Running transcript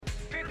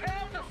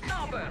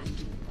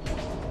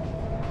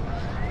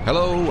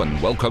Hello and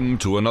welcome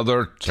to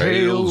another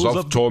Tales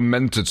of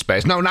Tormented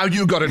Space. No, now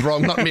you got it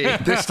wrong, not me.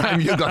 This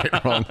time you got it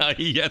wrong.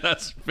 Yeah,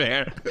 that's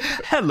fair.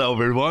 Hello,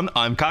 everyone.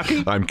 I'm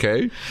Kaki. I'm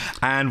Kay.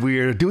 And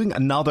we're doing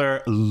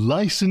another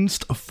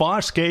licensed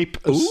Farscape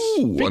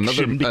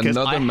fiction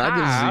another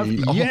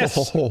magazine.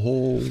 Yes.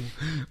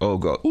 Oh,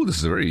 God. Oh, this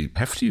is a very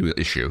hefty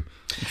issue.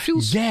 It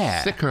feels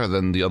thicker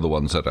than the other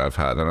ones that I've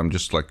had, and I'm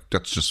just like,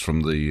 that's just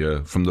from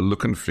the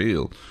look and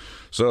feel.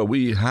 So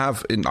I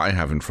have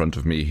in front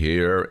of me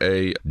here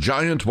a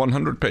giant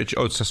 100-page...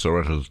 Oh, it says so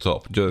right at the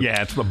top.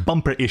 Yeah, it's a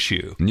bumper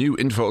issue. New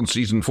info on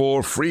Season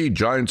 4, free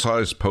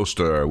giant-sized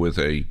poster with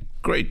a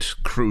great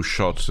crew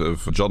shot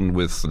of John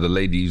with the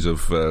ladies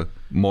of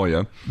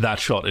Moya. That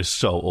shot is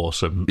so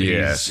awesome.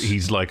 Yes.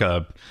 He's like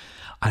a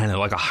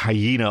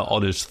hyena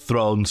on his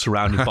throne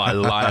surrounded by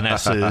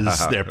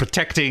lionesses. They're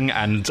protecting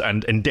and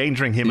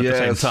endangering him at the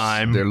same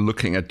time. They're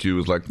looking at you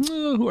as like,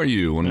 who are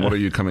you and what are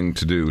you coming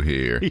to do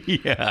here?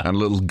 Yeah. And a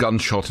little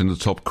gunshot in the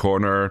top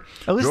corner.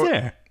 Oh, is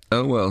there?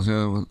 Oh, well,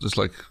 yeah, just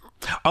like...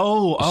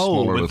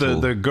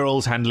 with the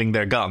girls handling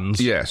their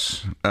guns.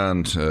 Yes,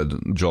 and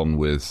John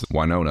with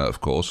Winona,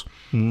 of course.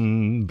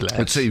 Bless.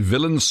 It's a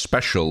villain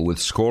special with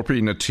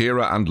Scorpion,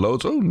 Natira, and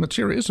loads... Oh,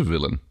 Natira is a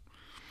villain.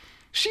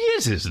 She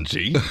is, isn't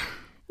she?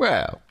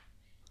 Well,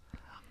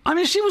 I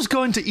mean, she was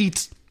going to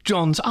eat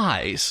John's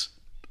eyes.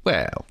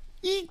 Well,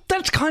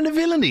 that's kind of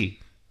villainy.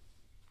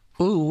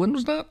 Oh, when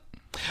was that?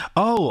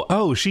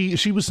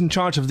 She was in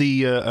charge of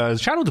the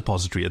Shadow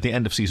Depository at the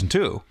end of season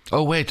 2.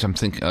 Oh wait, I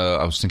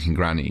was thinking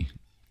Granny,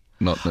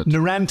 not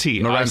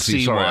Naranti.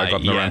 Sorry, I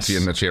got Naranti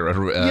and Natira.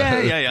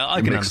 Yeah.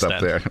 I can mixed understand.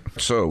 Up there.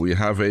 So we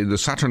have the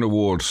Saturn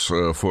Awards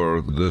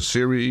for the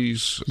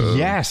series.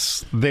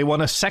 Yes, they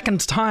won a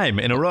second time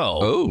in a row.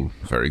 Oh,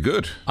 very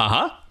good.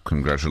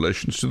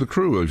 Congratulations to the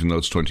crew, even though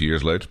it's 20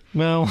 years late.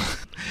 Well,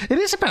 it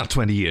is about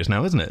 20 years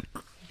now, isn't it?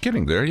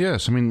 Getting there,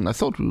 yes. I mean, I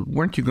thought,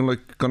 weren't you going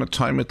to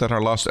time it that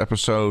our last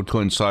episode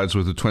coincides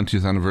with the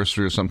 20th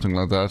anniversary or something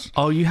like that?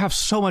 Oh, you have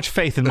so much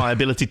faith in my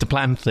ability to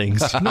plan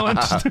things. No,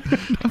 I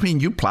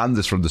mean, you planned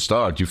this from the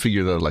start. You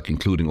figured that, like,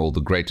 including all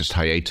the greatest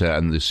hiata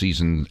and the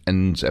season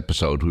ends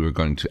episode, we were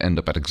going to end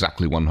up at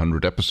exactly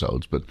 100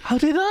 episodes. But how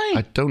did I?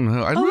 I don't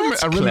know. I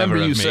remember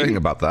you saying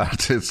about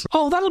that.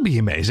 That'll be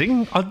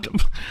amazing.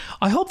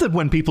 I hope that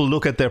when people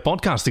look at their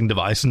podcasting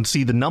device and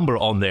see the number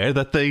on there,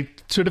 that they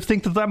sort of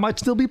think that might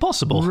still be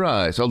possible.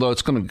 Right, although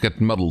it's going to get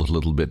muddled a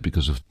little bit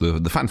because of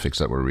the fanfics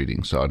that we're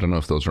reading, so I don't know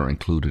if those are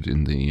included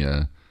in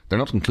the... they're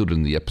not included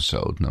in the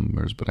episode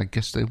numbers, but I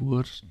guess they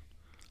would.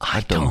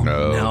 I don't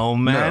know,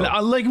 man.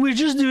 No. We're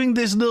just doing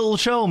this little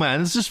show,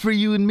 man. It's just for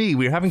you and me.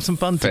 We're having some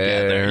fun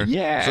together.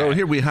 Yeah. So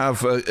here we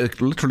have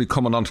literally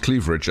Commandant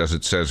Cleaverage, as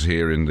it says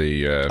here in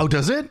the... Oh,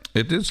 does it?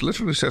 It is.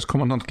 Literally says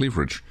Commandant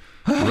Cleaverage.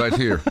 Right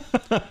here.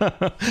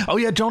 Oh,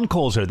 yeah, John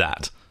calls her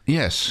that.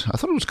 Yes. I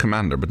thought it was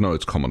Commander, but no,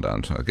 it's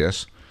Commandant, I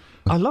guess.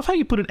 I love how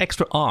you put an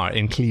extra R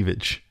in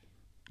cleavage.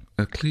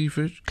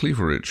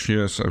 Cleaverage,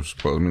 yes, I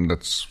suppose. I mean,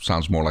 that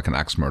sounds more like an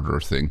axe murderer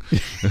thing.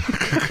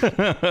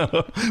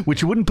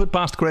 Which you wouldn't put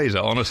past Grazer,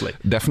 honestly.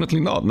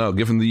 Definitely not, no.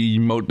 Given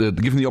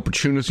the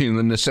opportunity and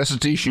the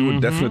necessity, she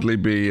would definitely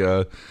be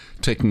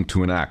taken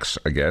to an axe,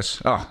 I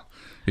guess.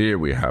 Here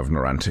we have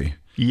Naranti.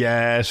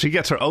 Yeah, she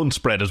gets her own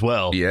spread as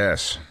well.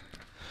 Yes.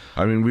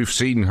 I mean, we've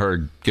seen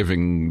her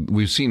doing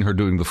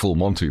the full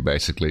Monty,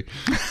 basically.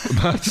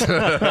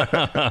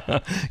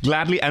 But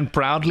gladly and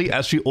proudly,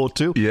 as she ought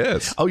to.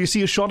 Yes. Oh, you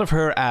see a shot of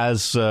her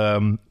as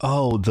the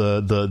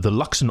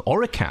Luxon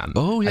Orican.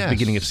 Oh, yes. At the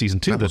beginning of season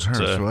 2. That was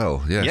her as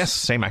well, yes. Yes,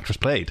 same actress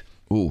played.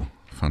 Oh,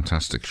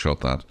 fantastic shot,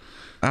 that.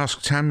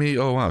 Ask Tammy.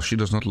 Oh, wow, she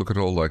does not look at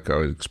all like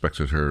I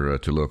expected her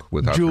to look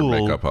without her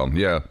makeup on.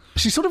 Yeah.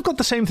 She's sort of got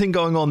the same thing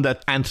going on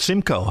that Aunt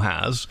Simcoe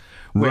has.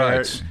 Where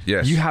right,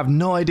 yes. You have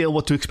no idea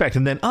what to expect,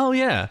 and then,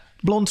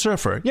 blonde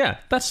surfer. Yeah,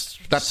 that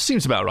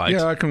seems about right.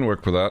 Yeah, I can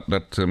work with that.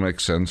 That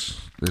makes sense.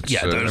 It's,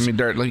 I mean,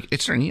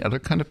 is there any other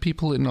kind of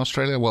people in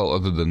Australia? Well,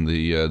 other than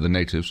the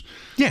natives.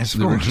 Yes,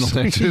 the original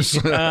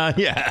natives.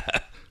 Yeah.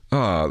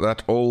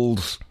 That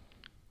old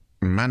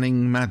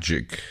Manning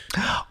magic.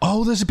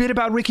 Oh, there's a bit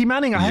about Ricky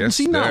Manning. I hadn't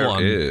seen that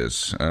one. Yes, there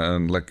is.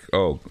 And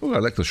I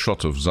like the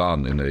shot of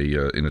Zahn in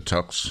a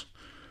tux.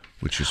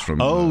 Which is from...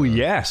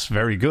 yes,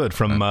 very good.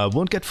 From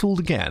Won't Get Fooled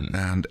Again.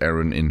 And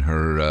Erin in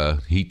her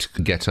heat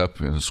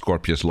get-up, in a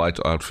Scorpius Light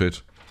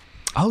outfit.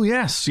 Oh,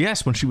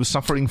 yes, when she was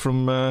suffering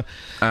from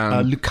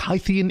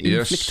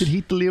Leucythian-inflicted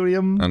heat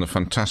delirium. And a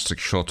fantastic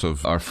shot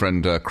of our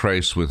friend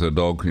Crace with a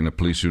dog in a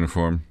police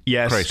uniform.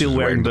 Yes, Crace still is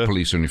wearing the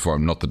police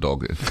uniform, not the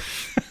dog.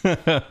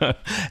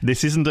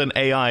 This isn't an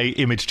AI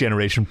image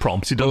generation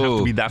prompt. You don't have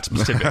to be that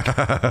specific.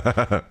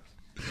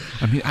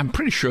 I mean, I'm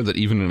pretty sure that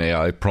even an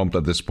AI prompt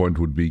at this point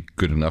would be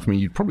good enough. I mean,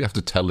 you'd probably have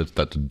to tell it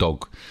that the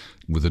dog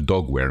with a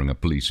dog wearing a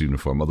police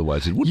uniform.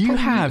 Otherwise, it would. You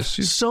have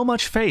so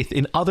much faith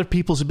in other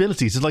people's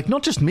abilities. It's like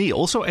not just me,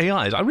 also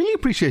AIs. I really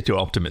appreciate your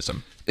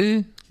optimism.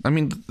 I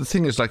mean, the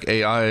thing is, like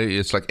AI,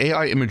 it's like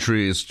AI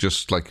imagery is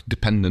just like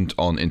dependent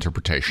on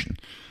interpretation.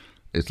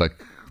 It's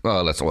like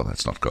Well, let's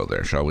not go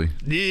there, shall we?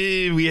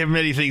 We have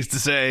many things to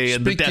say,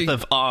 and the death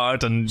of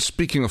art. And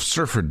speaking of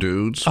surfer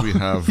dudes, we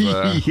have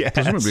yes.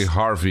 presumably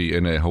Harvey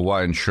in a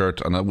Hawaiian shirt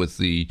and with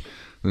the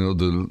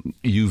the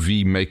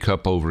UV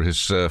makeup over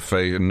his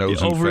face,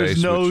 nose and over face. Over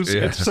his nose.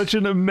 It's such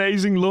an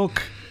amazing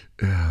look.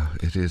 Yeah,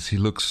 it is. He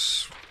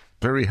looks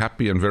very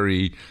happy and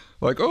very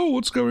like, oh,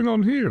 what's going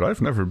on here?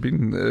 I've never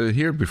been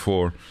here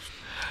before.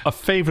 A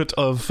favorite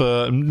of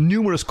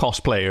numerous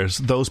cosplayers,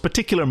 those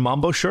particular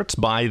Mambo shirts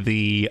by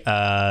the,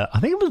 I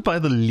think it was by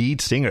the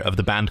lead singer of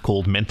the band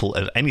called Mental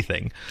as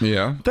Anything.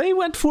 Yeah. They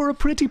went for a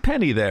pretty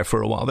penny there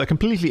for a while. They're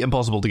completely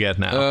impossible to get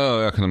now.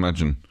 Oh, I can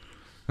imagine.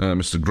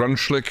 Mr.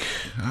 Grunschlick.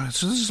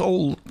 So this is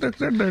all...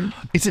 They're...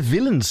 It's a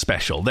villain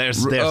special.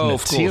 There's of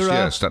course,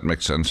 yes, that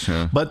makes sense.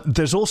 Yeah. But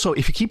there's also,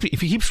 if you keep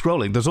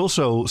scrolling, there's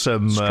also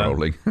some...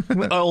 Scrolling.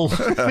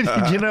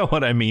 You know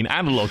what I mean,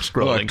 analog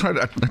scrolling.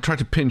 Well, I tried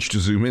to pinch to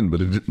zoom in,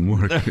 but it didn't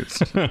work.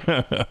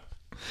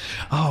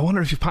 I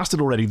wonder if you've passed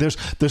it already.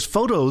 There's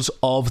photos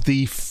of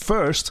the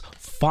first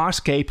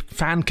Farscape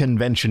fan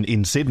convention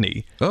in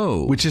Sydney.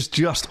 Oh. Which is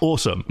just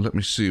awesome. Let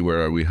me see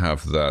where we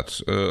have that.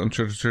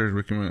 Uncharted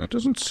Wikimedia. It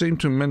doesn't seem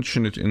to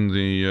mention it in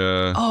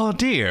the... oh,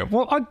 dear.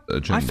 Well,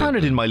 I found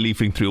it in my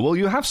leafing through. Well,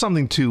 you have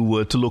something to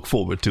look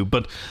forward to,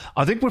 but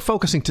I think we're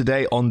focusing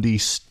today on the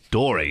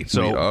story.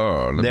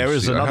 So there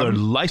is another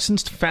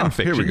licensed fan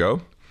fiction. Here we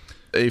go.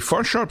 A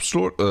Farscape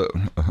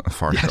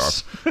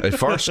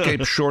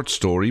short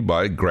story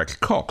by Greg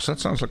Cox. That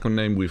sounds like a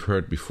name we've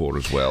heard before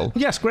as well.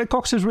 Yes, Greg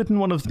Cox has written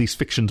one of these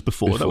fictions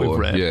before that we've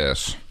read.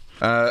 Yes.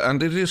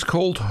 And it is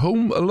called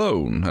Home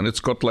Alone, and it's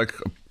got like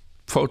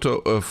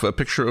a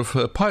picture of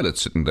a pilot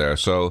sitting there,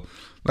 so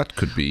that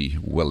could be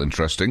well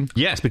interesting.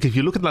 Yes, because if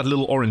you look at that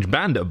little orange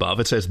band above,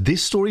 it says,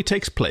 this story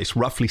takes place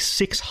roughly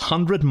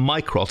 600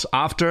 microns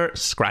after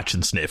Scratch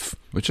and Sniff.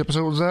 Which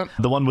episode was that?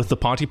 The one with the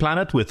party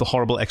planet, with the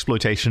horrible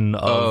exploitation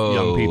of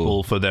young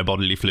people for their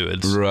bodily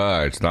fluids.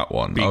 Right, that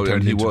one.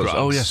 And he was. Drugs.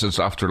 Oh, yes, it's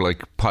after,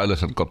 like, Pilot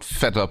had got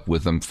fed up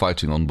with them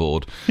fighting on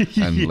board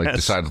and, yes. like,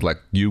 decided,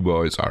 like, you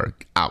boys are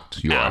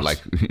out. You are,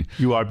 like...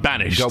 you are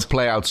banished. Go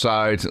play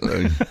outside.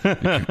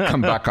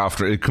 Come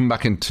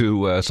back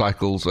into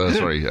cycles.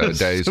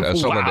 Days.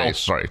 Solar days.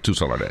 Sorry, 2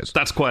 solar days.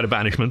 That's quite a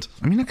banishment.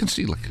 I mean, I can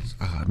see, like...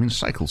 a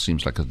cycle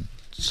seems like a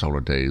solar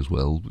day as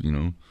well, you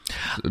know.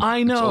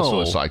 I know. It's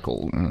also a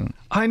cycle.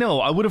 I know.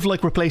 I would have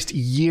replaced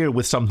year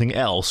with something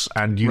else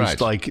and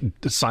used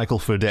cycle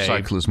for day.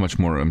 Cycle is much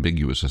more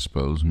ambiguous, I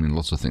suppose. I mean,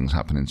 lots of things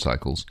happen in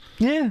cycles.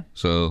 Yeah.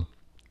 So,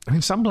 I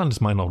mean, some planets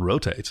might not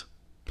rotate.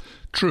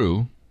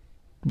 True,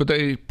 but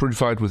they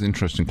provide with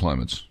interesting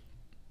climates.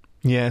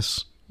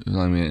 Yes.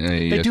 I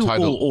mean, they do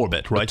all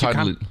orbit, right?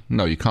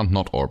 No, you can't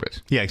not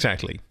orbit. Yeah,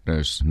 exactly.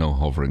 There's no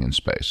hovering in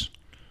space.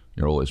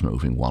 You're always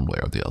moving one way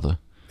or the other.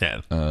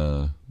 Yeah.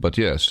 But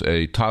yes,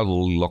 a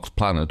tidally locked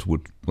planet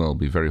would,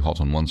 be very hot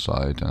on one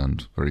side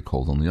and very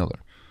cold on the other.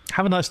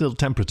 Have a nice little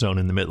temperate zone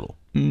in the middle.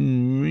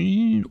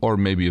 Or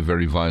maybe a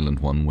very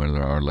violent one where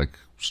there are, like,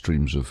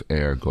 streams of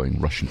air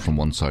rushing from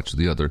one side to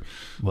the other.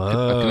 Whoa.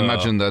 I can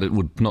imagine that it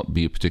would not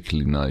be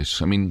particularly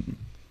nice. I mean,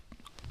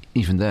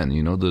 even then,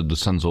 you know, the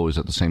sun's always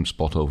at the same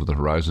spot over the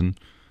horizon.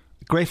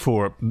 Great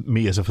for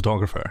me as a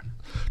photographer.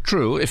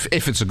 True, if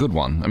it's a good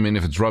one. I mean,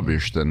 if it's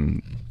rubbish,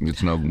 then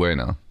it's no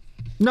bueno.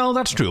 No,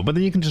 that's true, but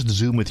then you can just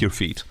zoom with your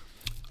feet.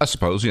 I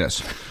suppose,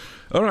 yes.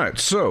 All right,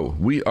 so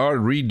we are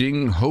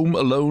reading Home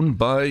Alone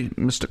by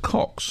Mr.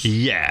 Cox.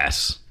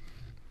 Yes.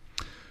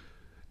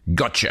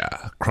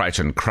 Gotcha,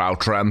 Crichton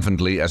crowed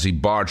triumphantly as he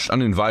barged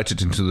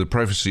uninvited into the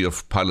privacy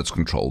of Pilot's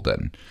control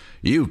den.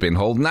 You've been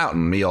holding out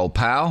on me, old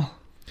pal.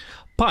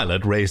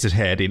 Pilot raised his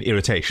head in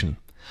irritation.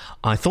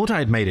 I thought I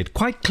had made it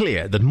quite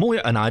clear that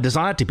Moya and I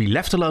desired to be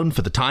left alone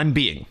for the time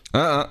being.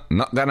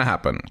 Not gonna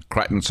happen.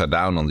 Crichton sat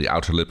down on the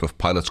outer lip of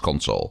Pilot's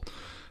console.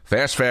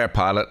 Fair's fair,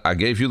 Pilot. I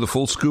gave you the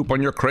full scoop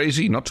on your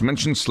crazy, not to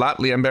mention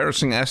slightly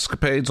embarrassing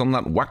escapades on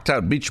that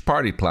whacked-out beach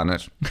party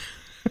planet.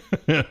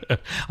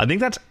 I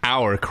think that's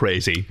our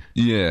crazy.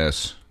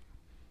 Yes.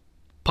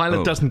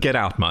 Pilot doesn't get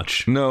out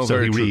much. No, so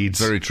very he true. reads.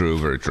 Very true,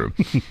 very true.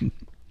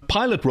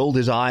 Pilot rolled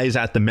his eyes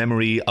at the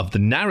memory of the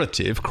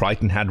narrative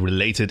Crichton had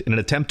related in an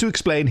attempt to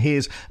explain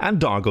his and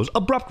Dargo's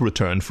abrupt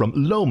return from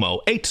Lomo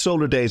 8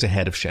 solar days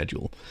ahead of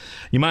schedule.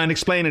 You mind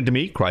explaining to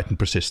me, Crichton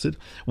persisted,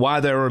 why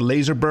there are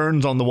laser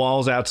burns on the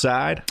walls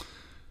outside?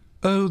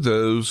 Oh,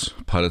 those,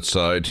 Pilot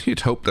sighed.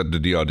 He'd hoped that the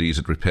DRDs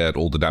had repaired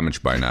all the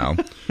damage by now.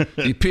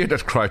 He peered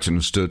at Crichton,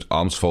 who stood,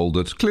 arms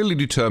folded, clearly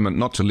determined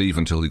not to leave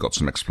until he got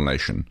some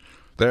explanation.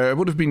 There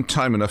would have been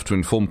time enough to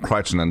inform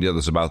Crichton and the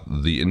others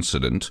about the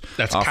incident.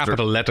 That's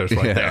capital letters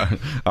right there.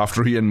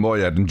 After he and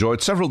Moya had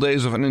enjoyed several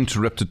days of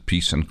uninterrupted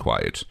peace and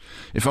quiet.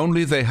 If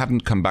only they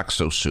hadn't come back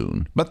so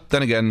soon. But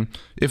then again,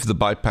 the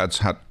bipeds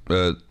had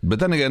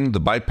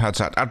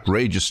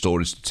outrageous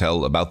stories to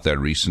tell about their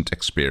recent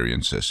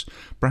experiences.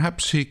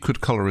 Perhaps he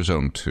could colour his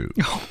own too.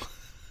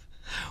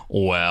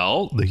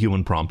 Well, the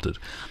human prompted.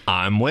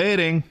 I'm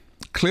waiting.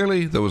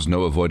 Clearly, there was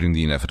no avoiding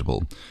the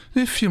inevitable.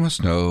 If you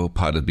must know,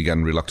 Pilot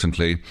began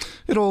reluctantly,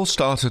 it all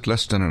started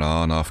less than an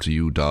hour after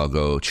you,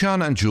 Dargo,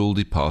 Chiana and Jewel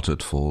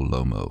departed for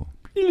Lomo.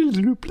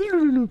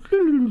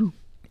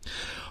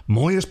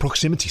 Moya's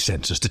proximity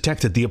sensors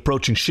detected the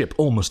approaching ship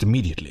almost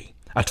immediately.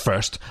 At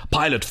first,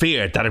 Pilot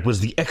feared that it was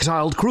the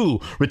exiled crew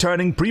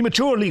returning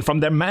prematurely from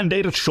their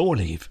mandated shore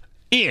leave.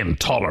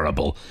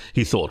 Intolerable,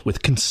 he thought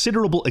with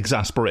considerable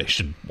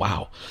exasperation.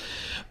 Wow.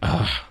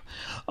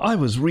 I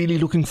was really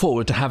looking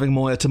forward to having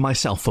Moya to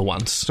myself for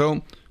once.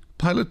 So,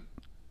 Pilot,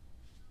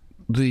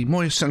 the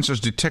Moya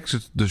sensors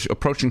detected the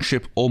approaching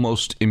ship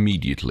almost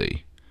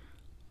immediately.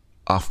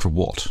 After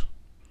what?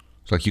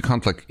 It's like you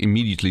can't,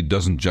 immediately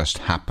doesn't just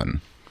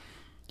happen.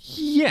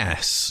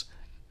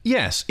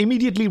 Yes,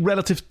 immediately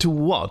relative to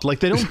what?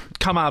 They don't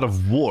come out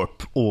of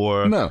warp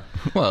or... No,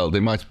 well, they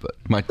might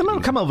They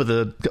might come over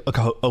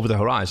the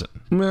horizon.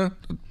 Yeah,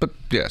 but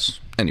yes.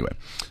 Anyway,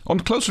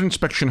 on closer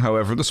inspection,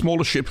 however, the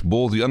smaller ship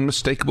bore the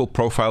unmistakable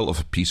profile of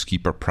a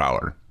peacekeeper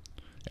prowler.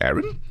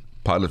 Aaron?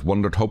 Pilot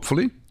wondered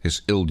hopefully,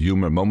 his ill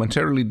humour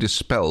momentarily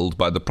dispelled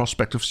by the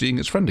prospect of seeing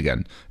his friend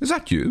again. Is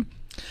that you?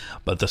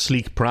 But the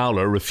sleek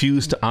prowler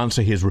refused to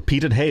answer his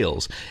repeated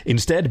hails,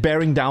 instead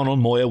bearing down on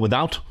Moya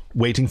without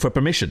waiting for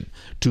permission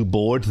to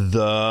board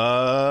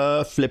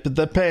the... flip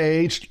the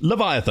page...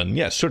 Leviathan.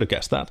 Yes, should have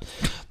guessed that.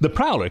 The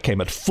prowler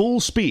came at full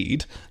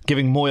speed,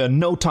 giving Moya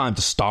no time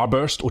to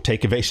starburst or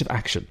take evasive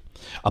action.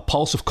 A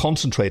pulse of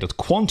concentrated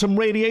quantum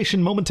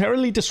radiation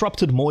momentarily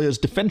disrupted Moya's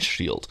defense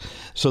shield,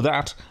 so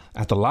that,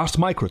 at the last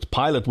microt,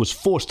 Pilot was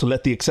forced to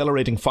let the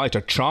accelerating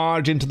fighter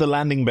charge into the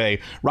landing bay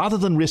rather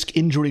than risk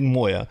injuring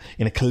Moya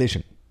in a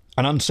collision.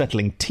 An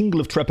unsettling tingle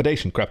of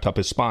trepidation crept up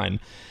his spine.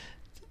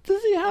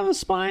 Does he have a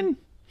spine?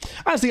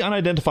 As the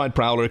unidentified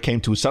prowler came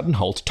to a sudden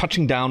halt,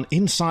 touching down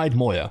inside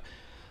Moya.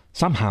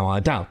 Somehow I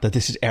doubt that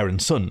this is Aaron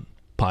Sun,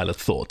 Pilot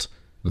thought.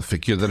 The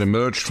figure that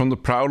emerged from the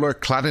prowler,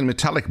 clad in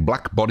metallic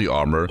black body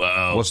armor,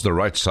 was the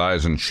right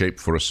size and shape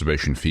for a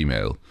Sebacean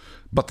female.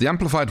 But the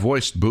amplified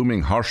voice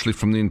booming harshly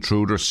from the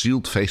intruder's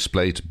sealed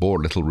faceplate bore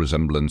little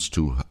resemblance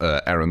to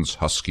Aaron's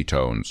husky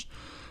tones.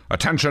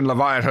 Attention,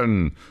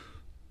 Leviathan!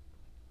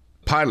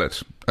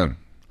 Pilot.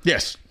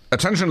 Yes.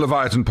 Attention,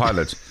 Leviathan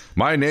pilot.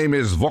 My name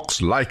is Vox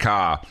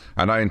Laika,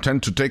 and I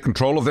intend to take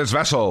control of this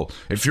vessel.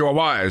 If you are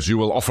wise, you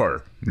will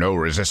offer no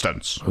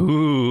resistance.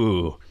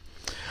 Ooh.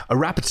 A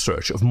rapid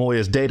search of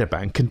Moya's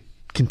databank,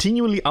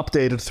 continually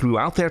updated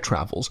throughout their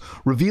travels,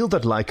 revealed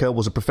that Laika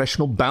was a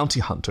professional bounty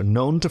hunter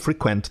known to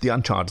frequent the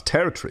uncharted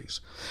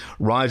territories.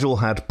 Rigel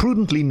had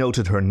prudently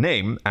noted her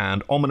name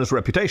and ominous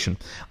reputation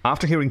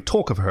after hearing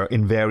talk of her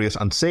in various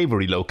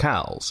unsavory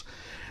locales.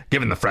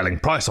 Given the frelling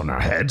price on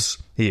our heads,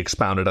 he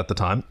expounded at the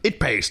time,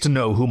 it pays to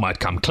know who might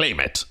come claim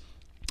it.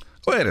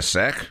 Wait a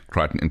sec,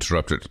 Crichton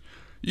interrupted.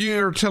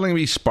 You're telling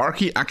me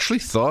Sparky actually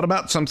thought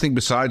about something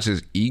besides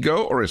his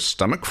ego or his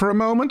stomach for a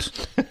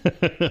moment?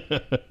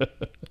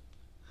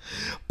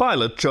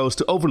 Pilot chose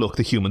to overlook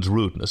the human's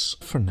rudeness,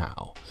 for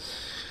now.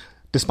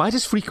 Despite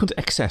his frequent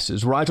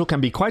excesses, Rigel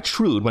can be quite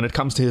shrewd when it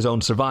comes to his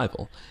own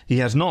survival. He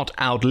has not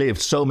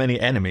outlived so many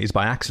enemies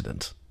by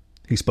accident.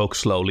 He spoke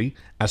slowly,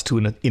 as to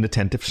an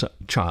inattentive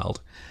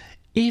child.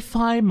 If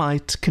I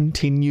might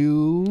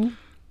continue...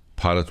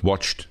 Pilot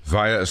watched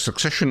via a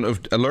succession of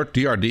alert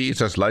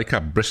DRDs as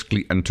Laika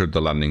briskly entered the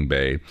landing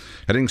bay,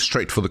 heading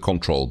straight for the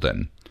control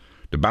den.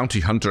 The bounty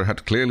hunter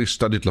had clearly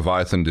studied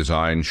Leviathan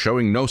design,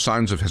 showing no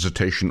signs of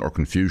hesitation or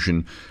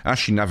confusion as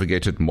she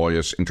navigated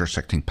Moya's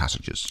intersecting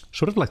passages.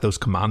 Sort of like those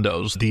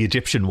commandos, the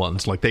Egyptian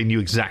ones, like they knew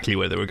exactly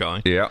where they were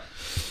going. Yeah.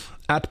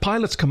 At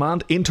Pilot's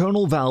command,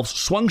 internal valves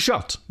swung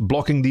shut,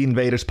 blocking the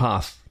invader's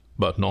path,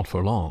 but not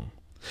for long.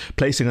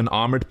 Placing an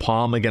armored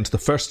palm against the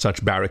first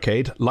such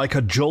barricade,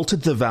 Laika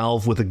jolted the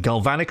valve with a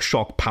galvanic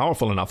shock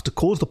powerful enough to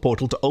cause the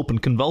portal to open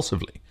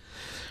convulsively.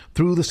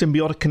 Through the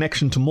symbiotic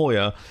connection to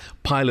Moya,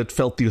 Pilot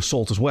felt the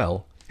assault as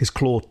well. His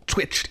claw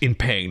twitched in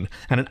pain,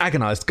 and an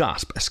agonized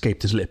gasp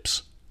escaped his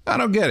lips. I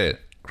don't get it,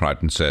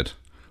 Crichton said.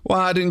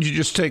 Why didn't you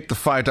just take the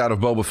fight out of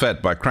Boba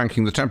Fett by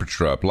cranking the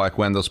temperature up, like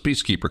when those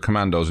Peacekeeper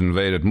commandos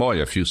invaded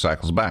Moya a few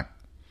cycles back?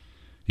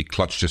 He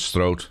clutched his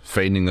throat,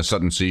 feigning a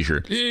sudden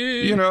seizure.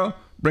 You know,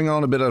 bring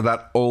on a bit of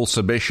that old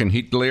Sebacean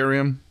heat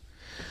delirium.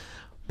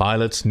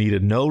 Pilots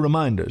needed no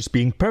reminders,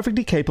 being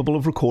perfectly capable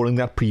of recalling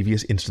that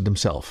previous instant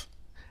himself.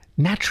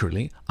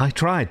 Naturally, I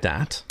tried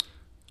that.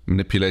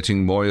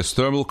 Manipulating Moya's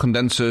thermal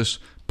condensers,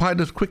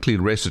 Pilot quickly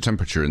raised the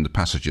temperature in the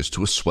passages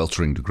to a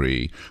sweltering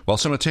degree, while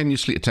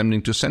simultaneously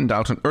attempting to send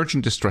out an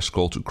urgent distress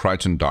call to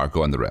Crichton,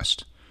 Dargo, and the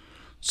rest.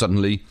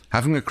 Suddenly,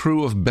 having a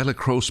crew of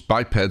bellicose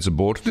bipeds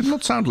aboard did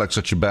not sound like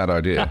such a bad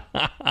idea.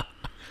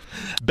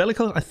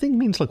 Bellicose, I think,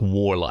 means like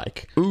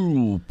warlike.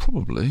 Ooh,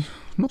 probably.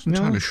 Not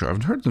entirely sure. I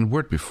haven't heard the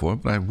word before,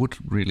 but I would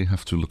really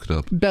have to look it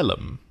up.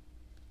 Bellum.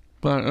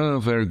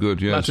 Very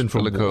good, yes. Latin for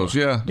bellicose.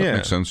 war. Yeah, that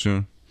makes sense,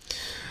 yeah.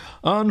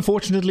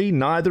 Unfortunately,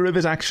 neither of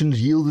his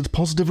actions yielded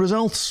positive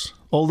results.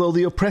 Although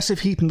the oppressive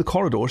heat in the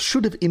corridor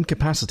should have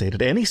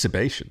incapacitated any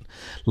Sebacean,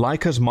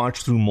 Laika's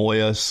march through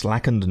Moya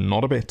slackened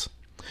not a bit.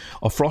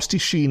 A frosty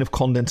sheen of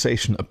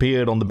condensation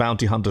appeared on the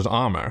bounty hunter's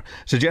armor,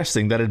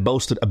 suggesting that it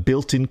boasted a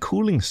built-in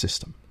cooling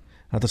system.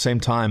 At the same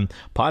time,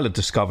 Pilot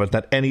discovered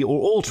that any or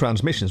all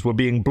transmissions were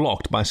being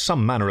blocked by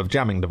some manner of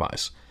jamming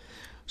device.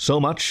 So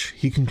much,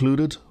 he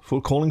concluded,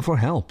 for calling for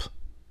help.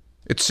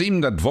 It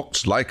seemed that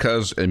Vox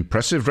Laika's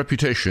impressive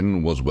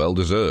reputation was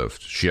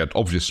well-deserved. She had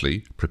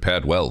obviously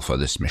prepared well for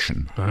this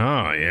mission.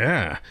 Oh,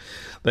 yeah.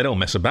 They don't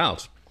mess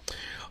about.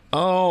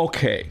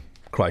 Okay,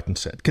 Crichton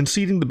said,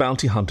 conceding the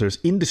bounty hunter's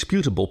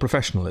indisputable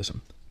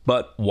professionalism.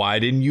 But why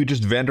didn't you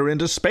just venture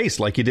into space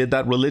like you did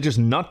that religious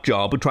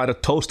nutjob who tried to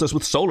toast us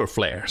with solar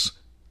flares?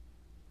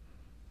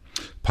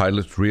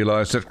 Pilot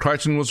realized that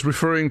Crichton was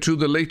referring to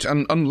the late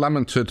and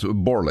unlamented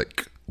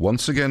Borlik.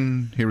 Once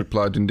again, he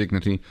replied in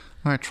dignity,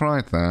 I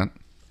tried that.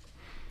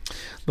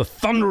 The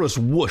thunderous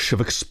whoosh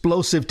of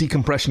explosive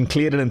decompression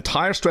cleared an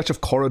entire stretch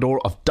of corridor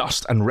of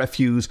dust and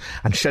refuse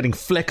and shedding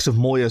flecks of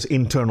Moya's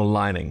internal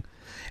lining.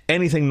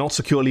 Anything not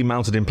securely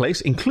mounted in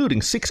place,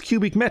 including 6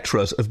 cubic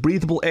meters of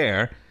breathable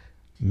air.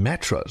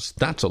 Meters,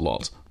 that's a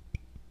lot.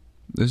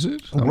 Is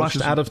it?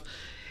 Rushed out of...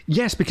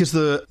 Yes, because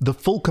the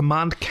full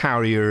command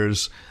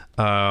carrier's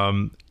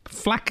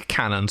flak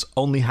cannons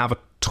only have a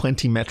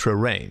 20-meter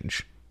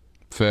range.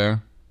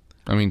 Fair.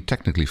 I mean,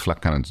 technically,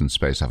 flak cannons in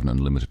space have an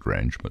unlimited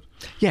range, but...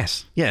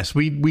 Yes,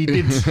 we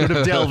did sort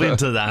of delve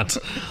into that.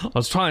 I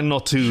was trying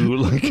not to,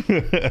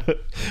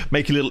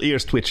 make your little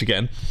ears twitch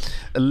again.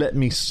 Let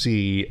me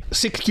see.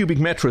 6 cubic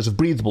meters of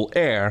breathable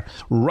air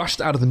rushed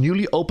out of the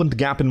newly opened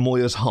gap in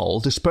Moya's hull,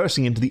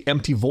 dispersing into the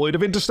empty void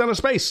of interstellar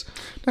space.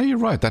 Now, you're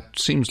right. That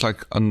seems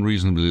like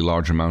unreasonably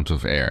large amount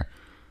of air.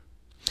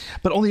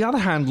 But on the other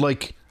hand,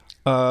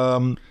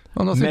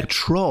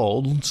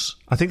 metrons,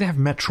 I think they have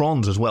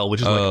metrons as well,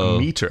 which is like a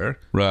meter.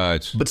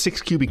 Right. But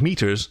 6 cubic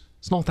meters,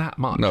 it's not that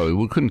much. No,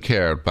 we couldn't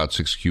care about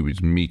 6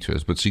 cubic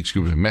meters, but 6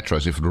 cubic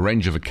meters, if the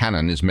range of a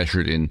cannon is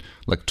measured in,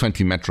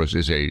 20 meters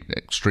is a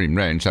extreme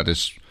range, that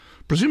is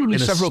presumably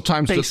several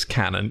times... space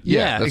cannon.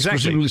 Yeah, that's exactly.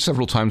 Presumably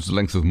several times the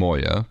length of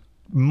Moya.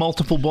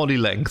 Multiple body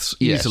lengths,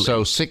 easily. Yeah,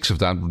 so 6 of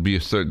that would be a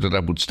third,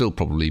 that would still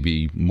probably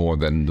be more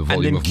than the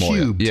volume of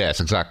Moya. Cubed. Yes,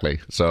 exactly.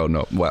 So,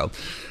 no, well,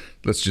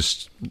 let's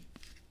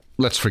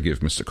forgive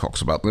Mr.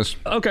 Cox about this.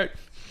 Okay.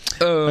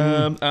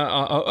 No,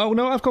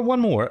 I've got one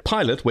more.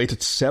 Pilot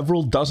waited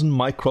several dozen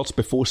microns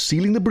before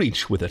sealing the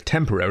breach with a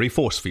temporary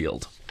force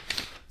field.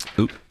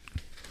 Ooh.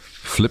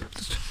 Flip.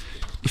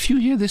 If you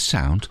hear this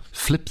sound,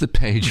 flip the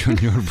page on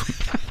your...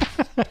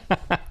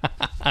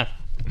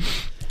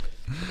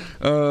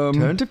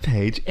 Turn to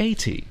page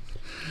 80.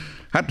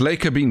 Had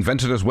Laika been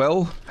vented as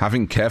well,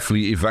 having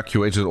carefully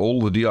evacuated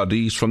all the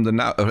DRDs from the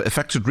now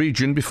affected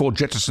region before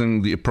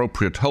jettisoning the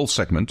appropriate hull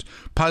segment,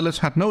 Pilot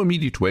had no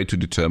immediate way to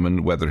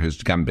determine whether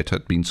his gambit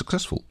had been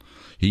successful.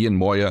 He and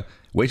Moya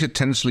waited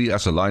tensely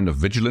as a line of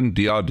vigilant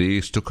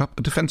DRDs took up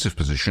a defensive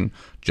position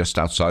just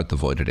outside the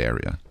voided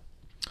area.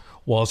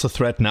 Was the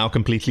threat now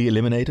completely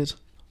eliminated?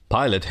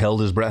 Pilot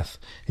held his breath,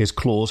 his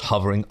claws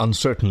hovering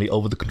uncertainly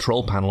over the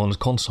control panel on his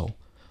console.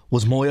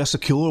 Was Moya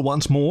secure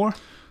once more?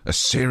 A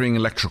searing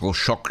electrical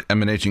shock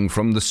emanating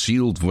from the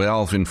sealed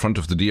valve in front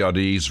of the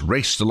DRDs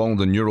raced along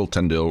the neural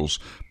tendrils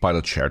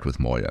Pilot shared with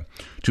Moya.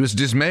 To his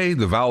dismay,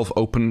 the valve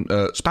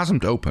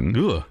spasmed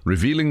open,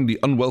 revealing the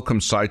unwelcome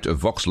sight of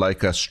Vox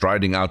Laika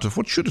striding out of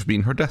what should have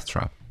been her death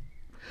trap.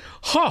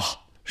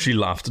 Ha! She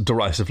laughed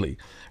derisively,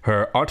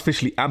 her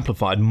artificially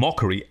amplified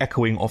mockery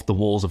echoing off the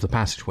walls of the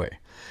passageway.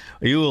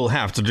 You'll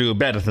have to do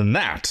better than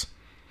that.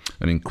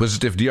 An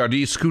inquisitive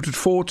DRD scooted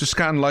forward to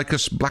scan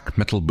Laika's black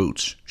metal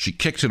boots. She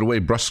kicked it away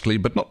brusquely,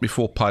 but not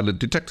before Pilot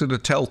detected a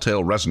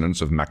telltale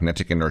resonance of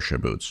magnetic inertia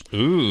boots.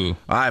 Ooh.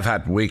 I've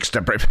had weeks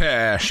to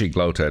prepare, she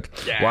gloated,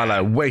 while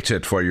I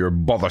waited for your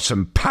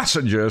bothersome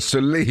passengers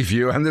to leave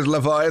you and this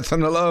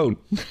Leviathan alone.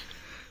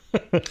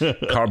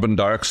 Carbon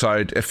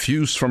dioxide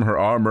effused from her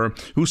armor,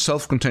 whose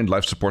self-contained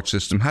life support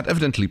system had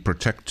evidently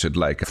protected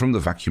Laika from the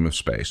vacuum of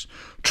space.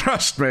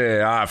 Trust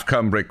me, I've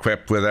come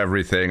equipped with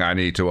everything I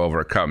need to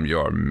overcome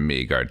your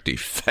meager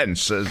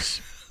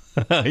defenses.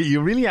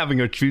 You're really having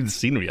her chew the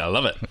scenery. I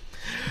love it.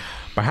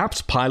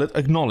 Perhaps Pilot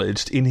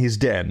acknowledged in his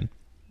den,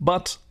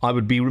 but I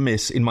would be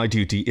remiss in my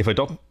duty if I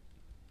don't...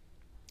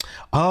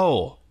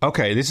 Oh,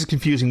 okay, this is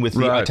confusing with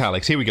the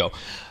italics. Here we go.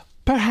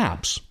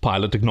 Perhaps,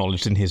 Pilot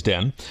acknowledged in his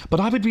den, but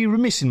I would be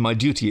remiss in my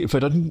duty if I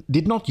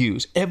did not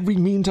use every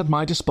means at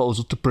my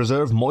disposal to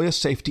preserve Moya's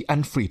safety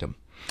and freedom.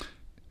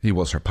 He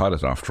was her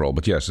pilot after all,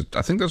 but yes,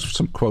 I think there's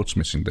some quotes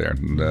missing there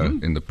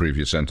in the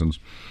previous sentence.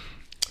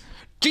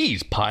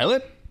 Geez,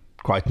 Pilot,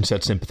 Crichton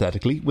said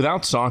sympathetically,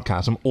 without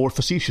sarcasm or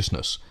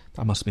facetiousness.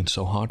 That must have been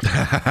so hard for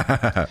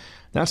you.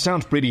 That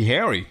sounds pretty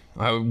hairy.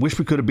 I wish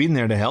we could have been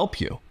there to help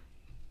you.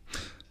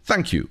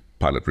 Thank you,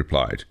 Pilot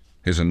replied.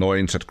 His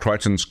annoyance at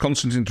Crichton's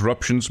constant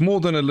interruptions more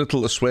than a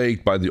little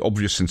assuaged by the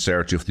obvious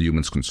sincerity of the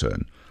human's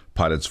concern.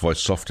 Pilot's voice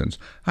softened.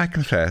 I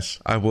confess,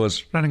 I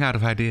was running out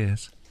of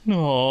ideas.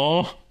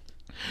 Aww.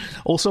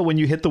 Also, when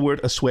you hit the word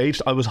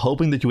assuaged, I was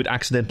hoping that you would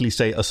accidentally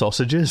say a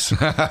sausages.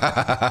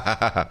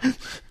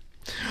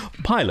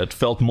 Pilot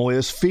felt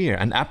Moya's fear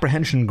and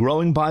apprehension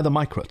growing by the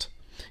microt.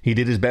 He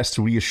did his best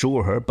to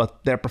reassure her,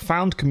 but their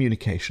profound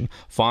communication,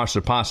 far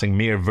surpassing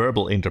mere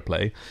verbal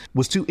interplay,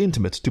 was too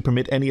intimate to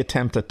permit any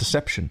attempt at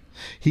deception.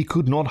 He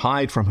could not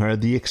hide from her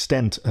the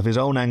extent of his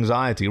own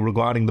anxiety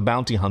regarding the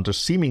bounty hunter's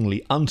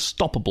seemingly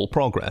unstoppable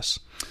progress.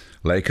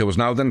 Leica was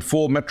now then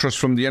 4 meters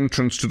from the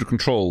entrance to the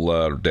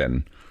control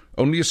den.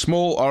 Only a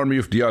small army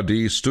of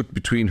DRDs stood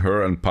between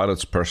her and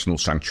Pilot's personal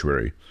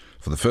sanctuary.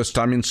 For the first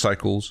time in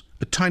cycles,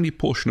 a tiny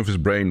portion of his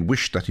brain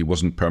wished that he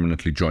wasn't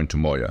permanently joined to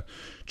Moya,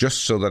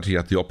 just so that he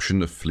had the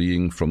option of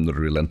fleeing from the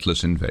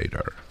relentless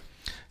invader.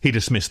 He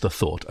dismissed the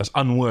thought as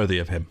unworthy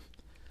of him.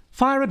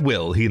 Fire at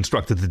will, he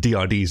instructed the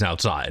DRDs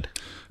outside.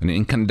 An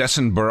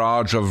incandescent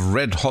barrage of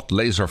red-hot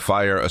laser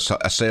fire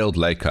assailed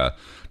Leica,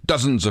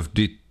 dozens of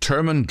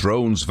determined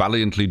drones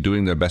valiantly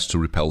doing their best to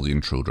repel the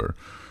intruder.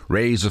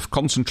 Rays of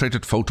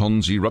concentrated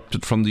photons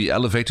erupted from the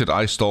elevated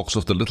eye stalks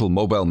of the little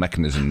mobile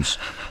mechanisms,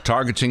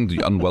 targeting the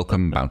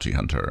unwelcome bounty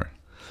hunter.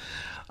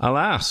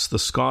 Alas, the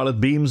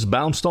scarlet beams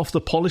bounced off the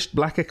polished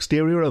black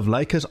exterior of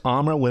Leica's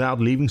armor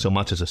without leaving so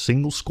much as a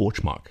single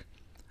scorch mark.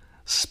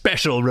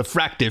 "Special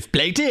refractive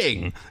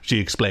plating," she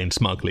explained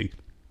smugly,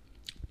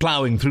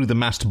 ploughing through the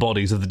massed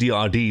bodies of the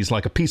DRDs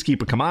like a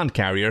peacekeeper command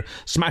carrier,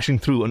 smashing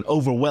through an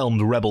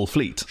overwhelmed rebel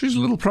fleet. She's a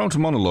little prone to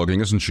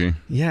monologuing, isn't she?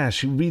 Yeah,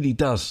 she really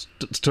does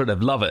sort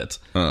of love it.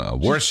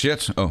 Worse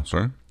yet... Oh,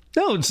 sorry.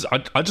 No,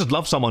 I just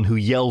love someone who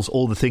yells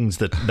all the things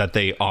that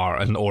they are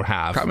and or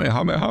have.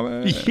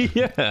 Kamehameha.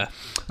 Yeah.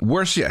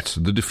 Worse yet,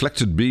 the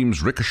deflected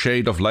beams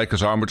ricocheted off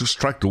Leica's armor to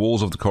strike the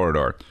walls of the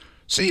corridor.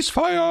 "Cease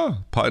fire!"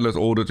 Pilot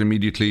ordered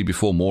immediately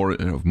before more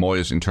of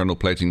Moya's internal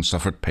plating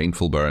suffered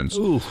painful burns.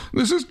 Ooh.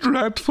 "This is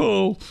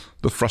dreadful,"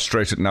 the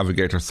frustrated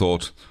navigator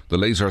thought. The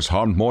lasers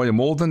harmed Moya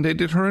more than they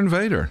did her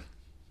invader.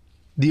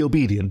 The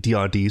obedient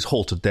DRDs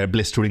halted their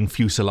blistering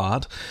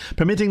fusillade,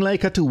 permitting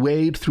Leica to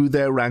wade through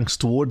their ranks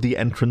toward the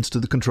entrance to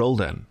the control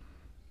den.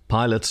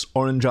 Pilot's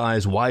orange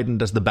eyes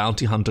widened as the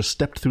bounty hunter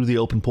stepped through the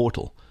open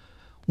portal.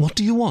 "What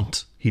do you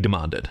want?" he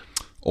demanded.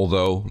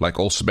 Although, like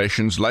all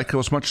Sebastians, Leica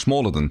was much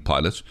smaller than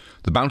Pilot,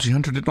 the bounty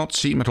hunter did not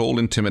seem at all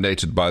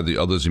intimidated by the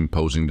other's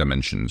imposing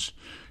dimensions.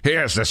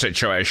 "Here's the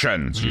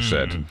situation," she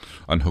said,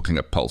 unhooking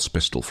a pulse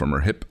pistol from her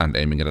hip and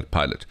aiming it at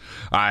Pilot.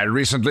 "I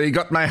recently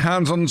got my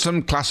hands on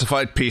some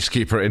classified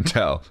peacekeeper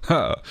intel.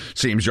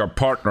 Seems your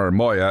partner,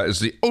 Moya, is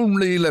the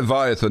only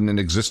Leviathan in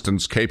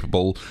existence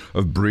capable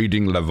of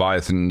breeding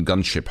Leviathan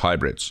gunship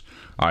hybrids.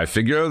 I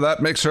figure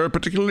that makes her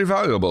particularly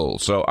valuable,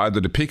 so either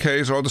the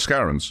PKs or the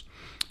Scarans.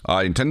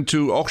 I intend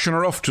to auction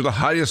her off to the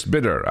highest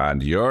bidder,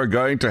 and you're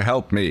going to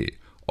help me,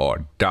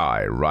 or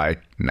die right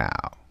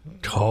now."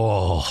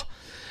 Oh.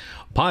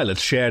 Pilot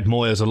shared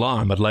Moya's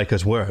alarm at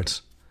Leica's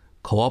words.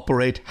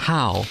 "Cooperate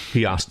how?"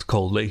 he asked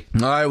coldly.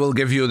 "I will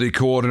give you the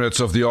coordinates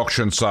of the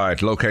auction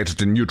site,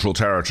 located in neutral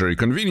territory,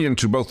 convenient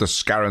to both the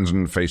Scarans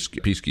and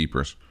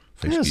peacekeepers."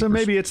 Yeah, so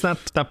maybe it's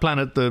that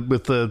planet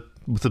with the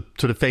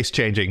sort of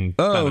face-changing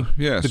planet.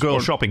 Yes. The girl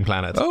shopping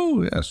planet.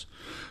 Oh, yes.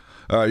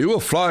 "You will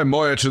fly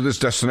Moya to this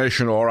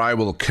destination, or I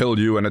will kill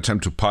you and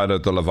attempt to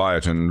pilot the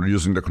Leviathan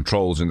using the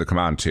controls in the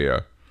command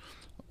tier."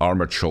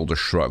 Armored Shoulder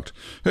shrugged.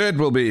 "It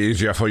will be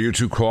easier for you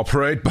to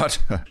cooperate, but..."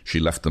 She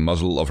left the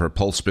muzzle of her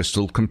pulse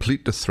pistol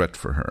complete the threat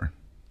for her.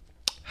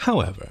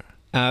 However,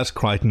 as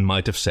Crichton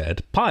might have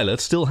said,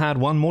 Pilot still had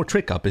one more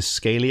trick up his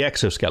scaly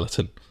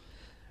exoskeleton.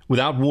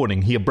 Without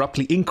warning, he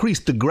abruptly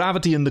increased the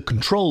gravity in the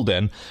control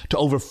den to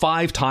over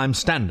 5 times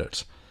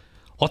standards.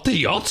 "What the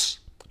yachts?"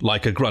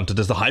 Leica grunted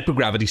as the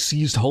hypergravity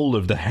seized hold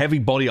of the heavy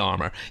body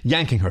armor,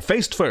 yanking her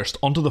face first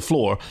onto the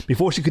floor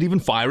before she could even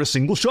fire a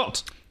single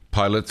shot.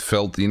 Pilot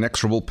felt the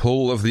inexorable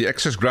pull of the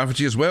excess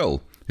gravity as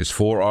well. His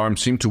forearms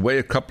seemed to weigh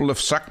a couple of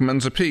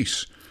Sackmans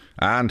apiece,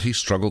 and he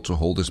struggled to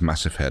hold his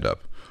massive head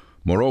up.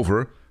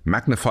 Moreover,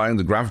 magnifying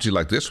the gravity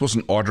like this was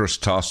an arduous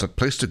task that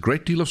placed a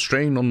great deal of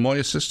strain on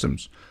Moya's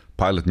systems.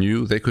 Pilot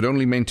knew they could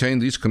only maintain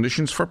these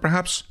conditions for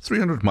perhaps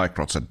 300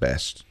 microns at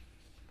best.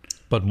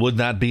 But would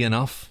that be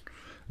enough?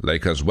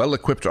 Leica's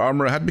well-equipped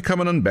armor had become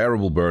an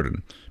unbearable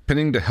burden,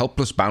 pinning the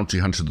helpless bounty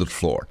hunter to the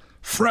floor.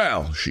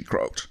 "Frail," she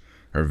croaked,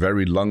 her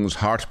very lungs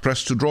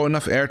hard-pressed to draw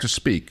enough air to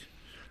speak.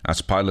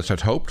 As Pilot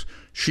had hoped,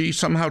 she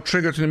somehow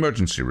triggered an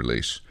emergency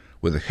release.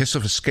 With a hiss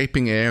of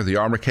escaping air, the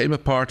armor came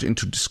apart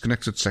into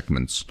disconnected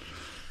segments,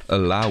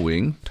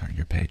 allowing... Turn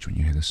your page when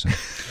you hear this.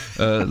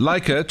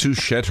 Leica to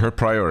shed her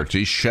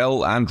priority,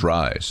 shell and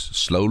rise,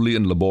 slowly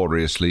and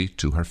laboriously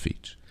to her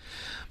feet.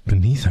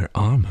 Beneath her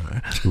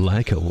armor,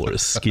 Leica wore a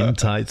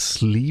skin-tight,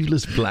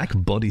 sleeveless black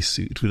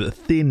bodysuit with a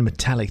thin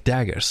metallic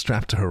dagger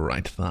strapped to her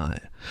right thigh.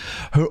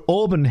 Her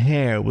auburn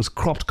hair was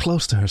cropped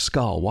close to her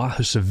skull, while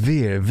her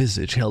severe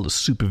visage held a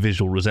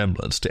supervisual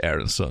resemblance to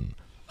Aaron Sun.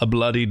 A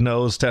bloodied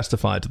nose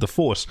testified to the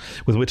force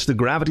with which the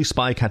gravity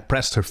spike had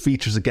pressed her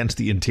features against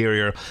the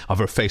interior of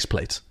her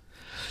faceplate.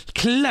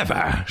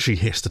 "Clever!" she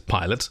hissed at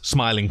Pilot,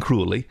 smiling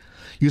cruelly.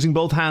 Using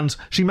both hands,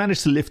 she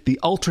managed to lift the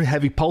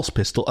ultra-heavy pulse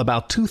pistol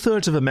about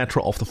 2/3 of a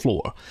meter off the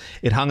floor.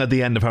 It hung at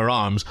the end of her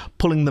arms,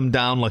 pulling them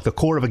down like the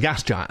core of a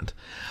gas giant.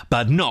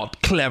 "But not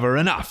clever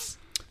enough."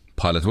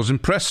 Pilot was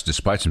impressed,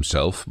 despite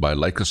himself, by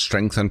Laika's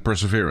strength and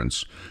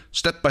perseverance.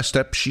 Step by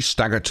step, she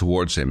staggered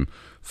towards him,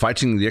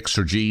 fighting the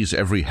extra G's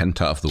every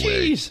henta of the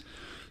way.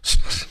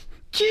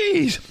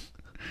 Jeez,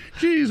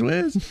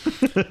 Whiz.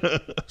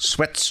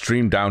 Sweat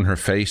streamed down her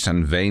face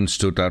and veins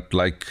stood out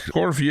like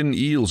Corvian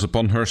eels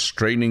upon her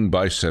straining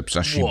biceps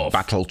as she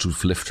battled to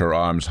lift her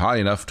arms high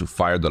enough to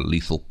fire the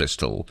lethal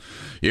pistol.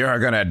 "You're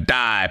gonna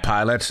die,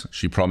 Pilot,"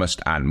 she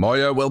promised, "and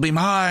Moya will be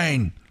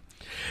mine."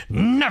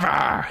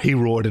 "Never!" he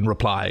roared in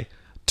reply.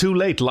 Too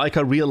late,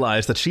 Laika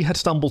realized that she had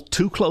stumbled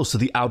too close to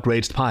the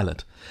outraged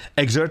Pilot.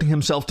 Exerting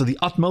himself to the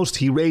utmost,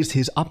 he raised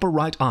his upper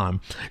right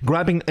arm,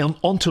 grabbing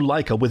onto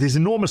Laika with his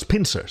enormous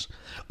pincers.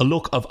 A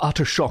look of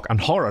utter shock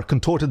and horror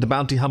contorted the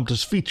bounty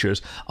hunter's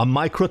features a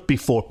microt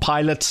before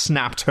Pilot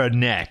snapped her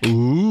neck.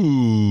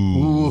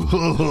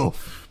 Ooh.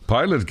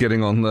 Pilot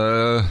getting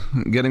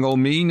all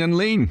mean and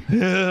lean.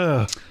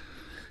 Yeah.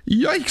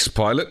 "Yikes,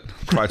 Pilot,"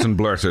 Crichton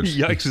blurted.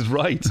 Yikes is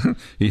right.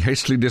 He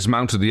hastily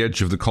dismounted the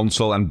edge of the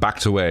console and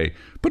backed away,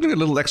 putting a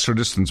little extra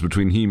distance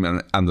between him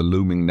and the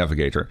looming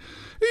navigator.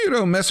 "You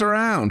don't mess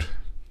around."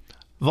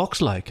 Vox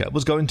Laika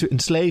was going to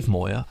enslave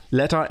Moya,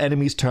 let our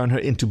enemies turn her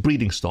into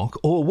breeding stock,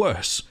 or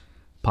worse.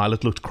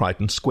 Pilot looked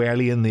Crichton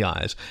squarely in the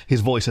eyes, his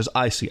voice as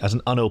icy as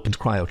an unopened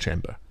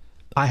cryochamber.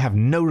 "I have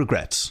no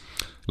regrets."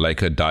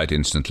 Laika died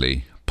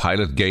instantly.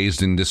 Pilot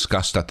gazed in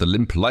disgust at the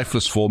limp,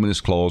 lifeless form in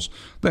his claws,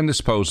 then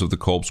disposed of the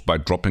corpse by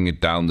dropping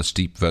it down the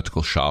steep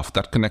vertical shaft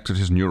that connected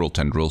his neural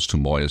tendrils to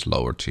Moya's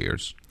lower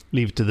tiers.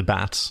 Leave it to the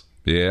bats.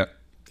 Yeah.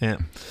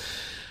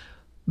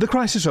 The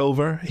crisis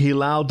over, he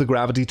allowed the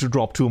gravity to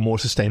drop to a more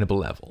sustainable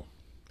level.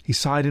 He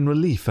sighed in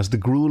relief as the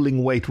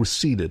grueling weight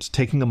receded,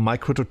 taking a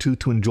microt or two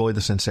to enjoy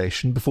the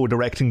sensation before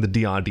directing the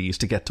DRDs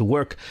to get to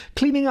work,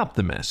 cleaning up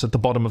the mess at the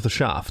bottom of the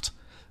shaft.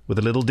 With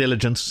a little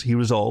diligence, he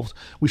resolved,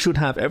 we should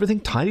have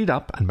everything tidied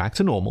up and back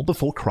to normal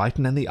before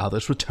Crichton and the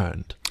others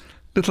returned.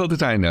 "Little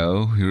did I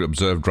know," he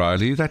observed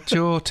dryly, "that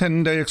your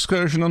 10-day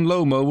excursion on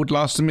Lomo would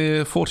last a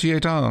mere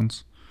 48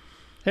 hours.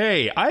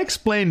 "Hey, I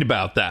explained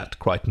about that,"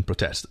 Crichton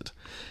protested.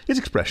 His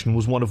expression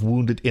was one of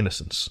wounded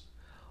innocence.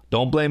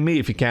 "Don't blame me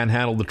if you can't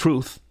handle the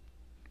truth."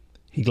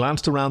 He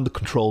glanced around the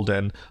control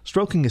den,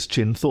 stroking his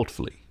chin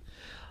thoughtfully.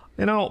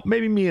 "You know,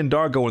 maybe me and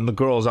Dargo and the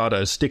girls ought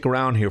to stick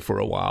around here for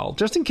a while,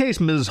 just in case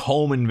Ms.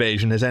 Home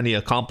Invasion has any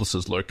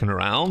accomplices lurking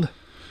around."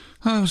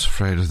 "I was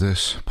afraid of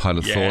this,"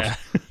 Pilot thought.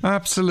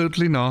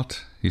 "Absolutely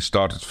not," he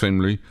started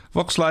thinly.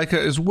 "Vox Laika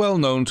is well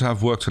known to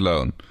have worked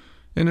alone.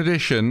 In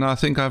addition, I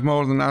think I've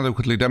more than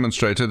adequately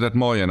demonstrated that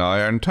Moya and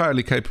I are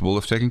entirely capable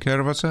of taking care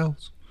of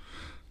ourselves."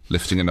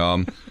 Lifting an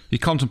arm, he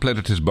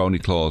contemplated his bony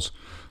claws.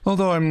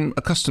 "Although I'm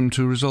accustomed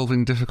to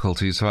resolving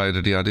difficulties via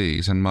the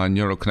DRDs and my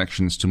neural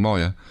connections to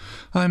Moya,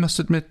 I must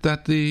admit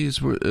that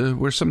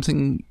were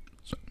something...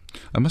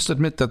 I must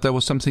admit that there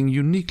was something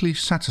uniquely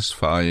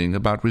satisfying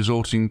about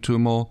resorting to a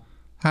more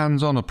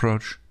hands-on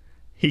approach."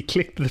 He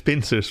clicked the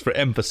pincers for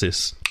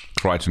emphasis.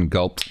 Crichton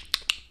gulped.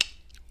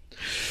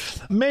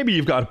 "Maybe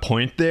you've got a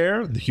point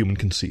there," the human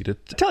conceded.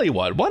 "Tell you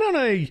what, why don't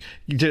I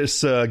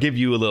just give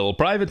you a little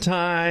private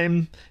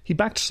time?" He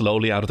backed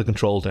slowly out of the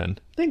control den.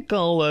 "Think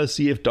I'll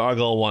see if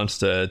Dargo wants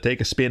to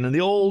take a spin in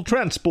the old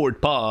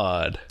transport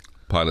pod."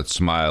 Pilot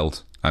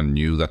smiled and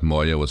knew that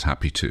Moya was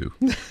happy too.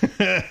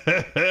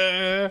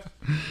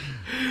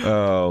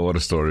 Oh, what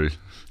a story.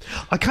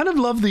 I kind of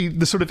love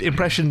the sort of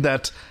impression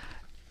that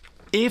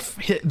if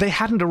they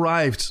hadn't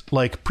arrived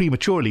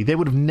prematurely, they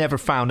would have never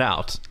found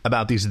out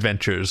about these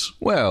adventures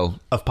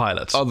of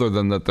Pilots. Other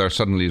than that there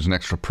suddenly is an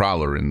extra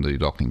prowler in the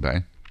docking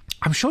bay.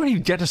 I'm sure he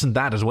jettisoned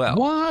that as well.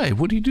 Why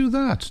would he do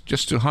that?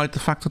 Just to hide the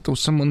fact that there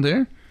was someone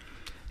there?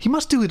 He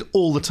must do it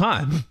all the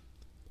time.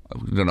 I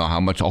don't know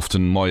how much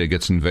often Moya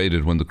gets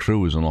invaded when the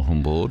crew is not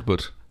on board,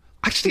 but...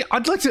 Actually,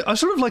 I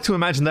sort of like to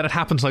imagine that it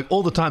happens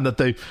all the time,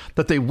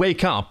 that they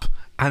wake up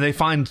and they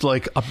find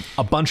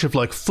a bunch of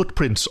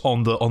footprints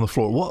on the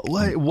floor.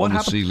 What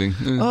happened? The ceiling.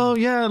 Oh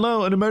yeah,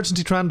 no, an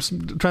emergency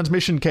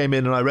transmission came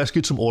in and I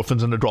rescued some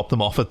orphans and I dropped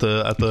them off at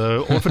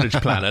the orphanage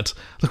planet.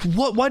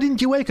 What? Why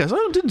didn't you wake us?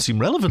 Oh, it didn't seem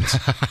relevant.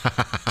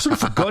 I sort of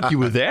forgot you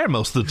were there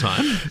most of the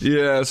time.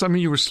 Yes, I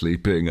mean you were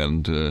sleeping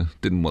and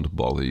didn't want to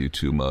bother you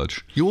too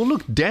much. You all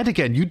look dead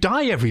again. You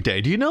die every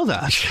day. Do you know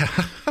that?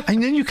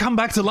 And then you come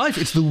back to life.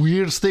 It's the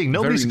weirdest thing.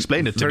 Nobody's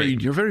explained it to me.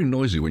 You're very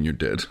noisy when you're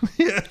dead.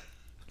 Yeah.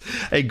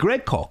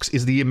 Greg Cox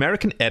is the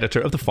American editor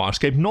of the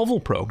Farscape novel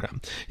program.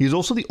 He is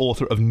also the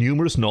author of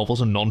numerous novels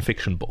and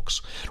non-fiction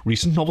books.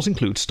 Recent novels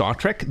include Star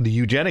Trek, The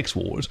Eugenics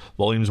Wars,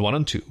 Volumes 1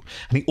 and 2.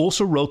 And he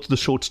also wrote the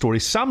short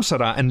stories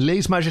Samsara and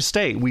Les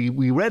Majestés.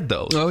 We read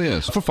those. Oh,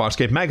 yes. For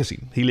Farscape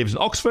magazine. He lives in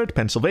Oxford,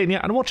 Pennsylvania,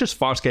 and watches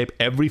Farscape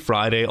every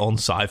Friday on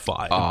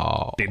Sci-Fi.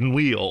 Oh. Didn't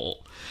we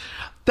all?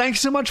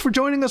 Thanks so much for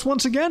joining us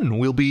once again.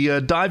 We'll be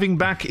diving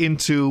back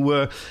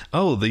into,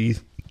 the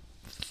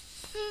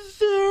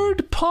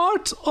third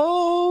part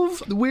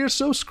of We're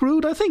So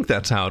Screwed. I think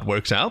that's how it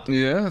works out.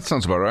 Yeah, that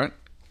sounds about right.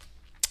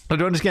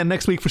 Join us again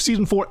next week for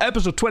Season 4,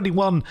 Episode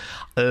 21,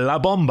 La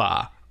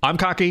Bomba. I'm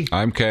Kaki.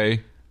 I'm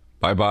Kay.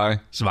 Bye-bye.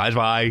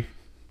 Bye-bye.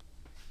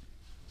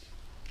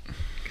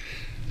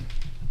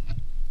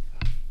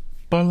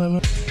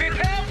 Prepare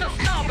for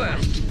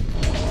starburst!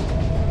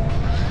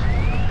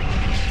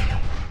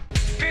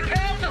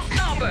 Prepare for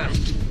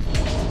starburst!